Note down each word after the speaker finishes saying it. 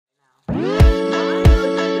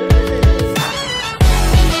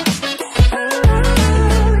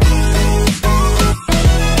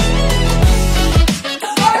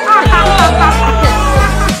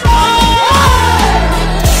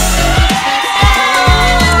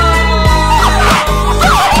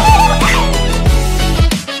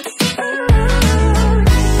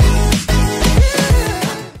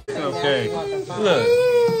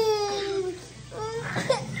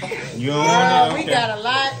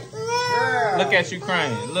Look at you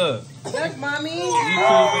crying. Look. Look, mommy. YouTube.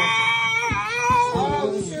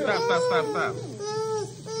 Oh, shoot. Stop.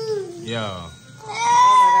 Yo. Oh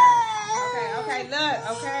my God. Okay, look.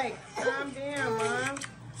 Okay. Calm down, Mom.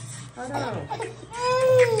 Hold on.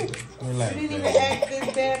 Relax. You didn't even ask this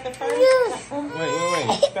bad the first time. Wait.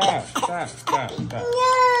 Stop.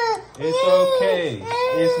 It's okay.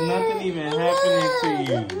 It's nothing even happening to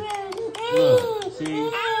you. Look, see?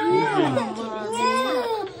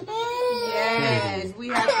 Yes, we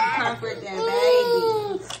have to comfort that baby.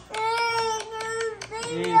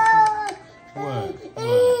 What?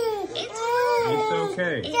 It's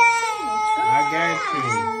okay. I got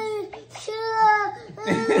you.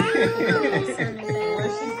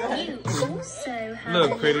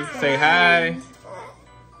 Look, pretty. Say hi.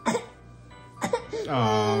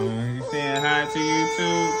 Oh, you saying hi to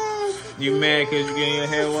YouTube? You mad because you getting your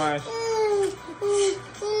hair washed? You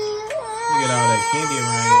get all that candy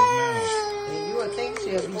around your mouth. And you would think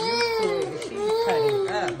she'll be used to it, but she's cutting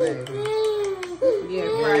up, baby. Yeah,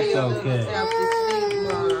 cry your little self to sleep,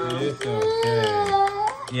 Mom. It's okay.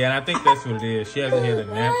 Yeah, and I think that's what it is. She hasn't had a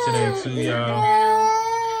nap today too, y'all.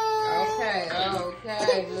 Okay,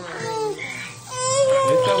 Mom.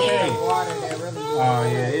 It's okay. Water that really Oh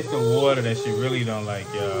yeah, it's the water that she really don't like,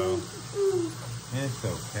 y'all. It's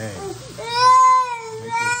okay.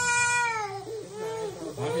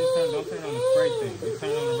 Don't turn on the spray thing. Just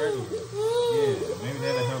turn on the regular. Yeah, maybe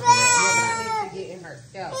that'll help her out. Yeah, but I need to get in her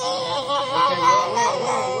scalp.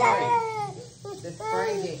 Okay, The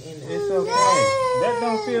spray get in there. it's okay. That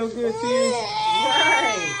don't feel good to you?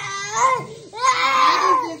 Right. Why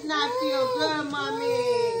does this not feel good, Mommy?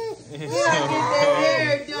 It's You don't get that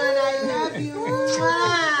hair done. I love you.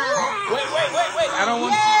 Wait. I don't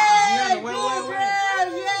want you. Wait. Girl,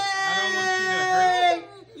 I don't want you to hurt.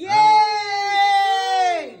 Yay!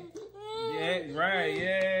 Yeah, right,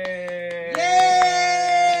 yay.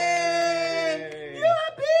 You a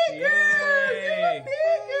big girl. You a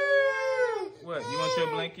big girl. What, you want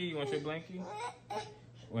your blankie?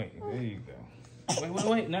 Wait, there you go.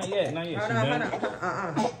 Wait, not yet. Hold She on. done?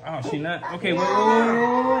 Oh, she not? Okay, wait. Hold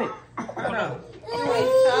on. You're doing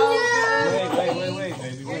so good. Wait,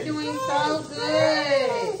 baby, You're doing so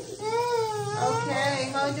good. Okay,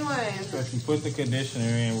 hold on. So she put the conditioner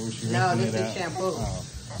in where she No, rinsing this it is out. shampoo. Oh.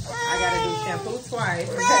 I gotta do shampoo twice.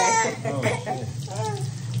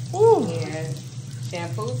 Oh, shit. Yeah,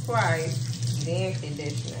 shampoo twice, then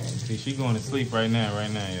conditioner. See, she going to sleep right now,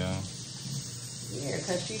 y'all. Yeah,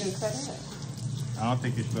 cause she done cut up. I don't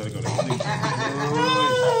think you should let her go to sleep.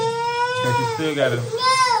 Because you still got to...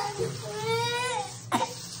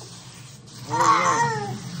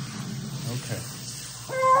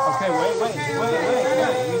 Okay, wait.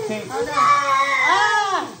 You can't... Hold on.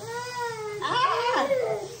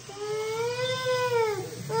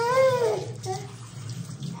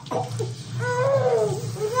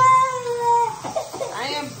 I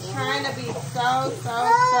am trying to be so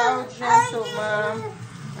gentle, Mom.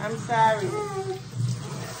 I'm sorry.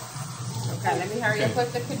 Okay, let me hurry and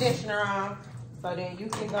put the conditioner on so then you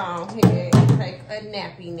can go ahead and take a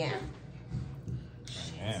nappy nap.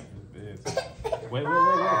 Damn, wait.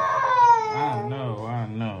 I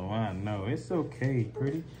know. It's okay,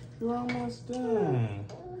 pretty. You're almost done.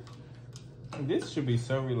 This should be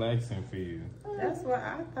so relaxing for you. That's what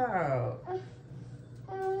I thought.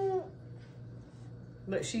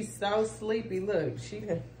 Look, she's so sleepy. Look, she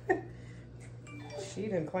done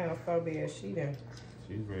clown so bad. She's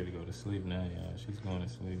ready to go to sleep now, y'all. She's going to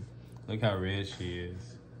sleep. Look how red she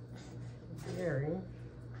is. very.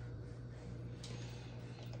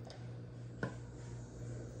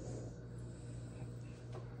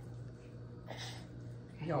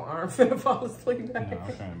 Your arm finna fall asleep now. No,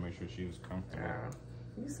 I'm trying to make sure she was comfortable. Oh,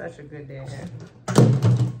 you such a good dad.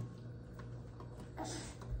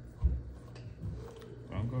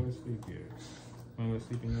 Don't go to sleep yet. You want to go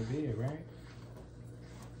sleep in your bed, right?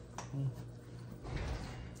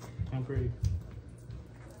 I'm pretty.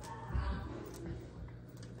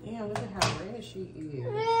 Damn, look at how red she is.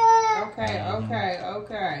 Okay.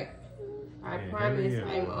 I promise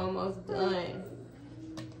I'm almost done.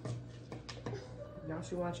 Don't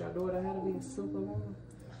you want your daughter to be super long?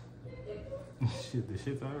 Shit, the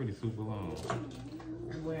shit's already super long.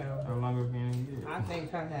 Well, How long have you get? I think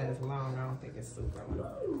her head is long. I don't think it's super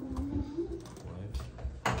long. What?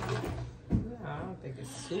 No, I don't think it's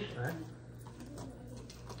super.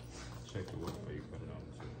 Check the what before you put it on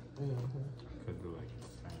too. Cause it like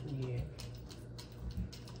it's fine. Yeah.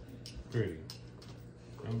 Pretty.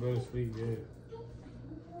 Don't go to sleep yet.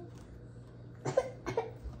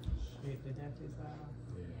 Shit, the dentist out.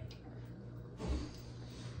 Yeah.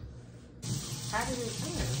 How did it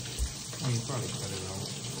turn? You probably cut it off.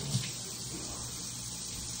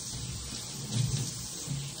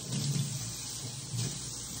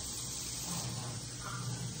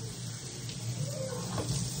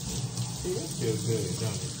 See, that feels good,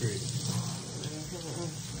 don't it, pretty?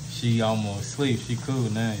 She almost asleep. She cool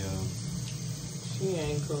now, yo. She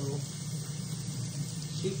ain't cool.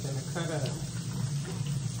 She finna cut up.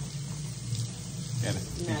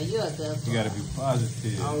 Now you're a good boy. You gotta be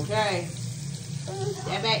positive. Okay.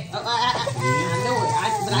 That bag. I knew it.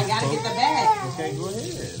 But I gotta get the bag. Okay, go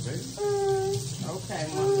ahead, baby. Okay,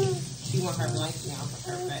 mommy. She want her blanket now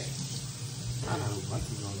for her face. I know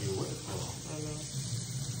blanket's gonna get wet though. I know.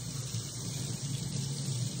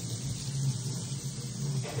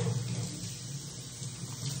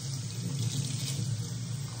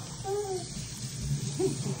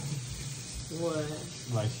 What?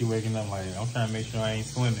 Like she waking up like, I'm trying to make sure I ain't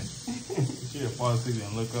swimming. She'll fall asleep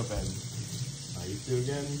and look up at me. Are you still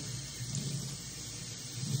getting me?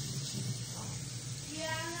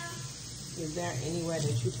 Is there any way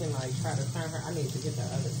that you can like try to turn her? I need to get the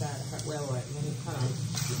other side of her. Well, what? Let me hold on.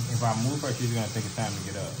 If I move her, she's gonna take a time to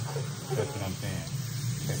get up. That's what I'm saying.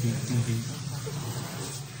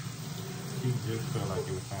 She just felt like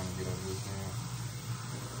it was time to get up this time.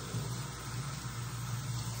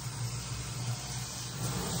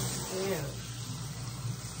 Yeah.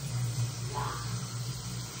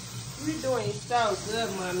 You're doing so good,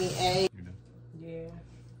 mommy. A. Yeah.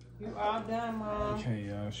 You all done, Mom. Okay,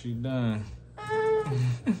 y'all, she done.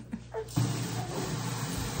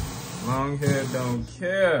 Long hair don't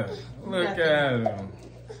care. Look at him.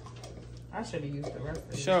 I should have used the rest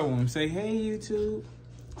of it. Show him. Say, hey, YouTube.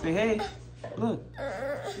 Say, hey. Look.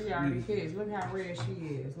 She already pissed. Look how red she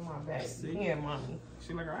is. My back. Yeah, mommy.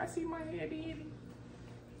 She like, I see my hair, baby.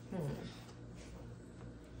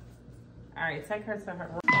 All right, take her to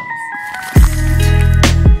her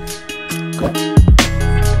room.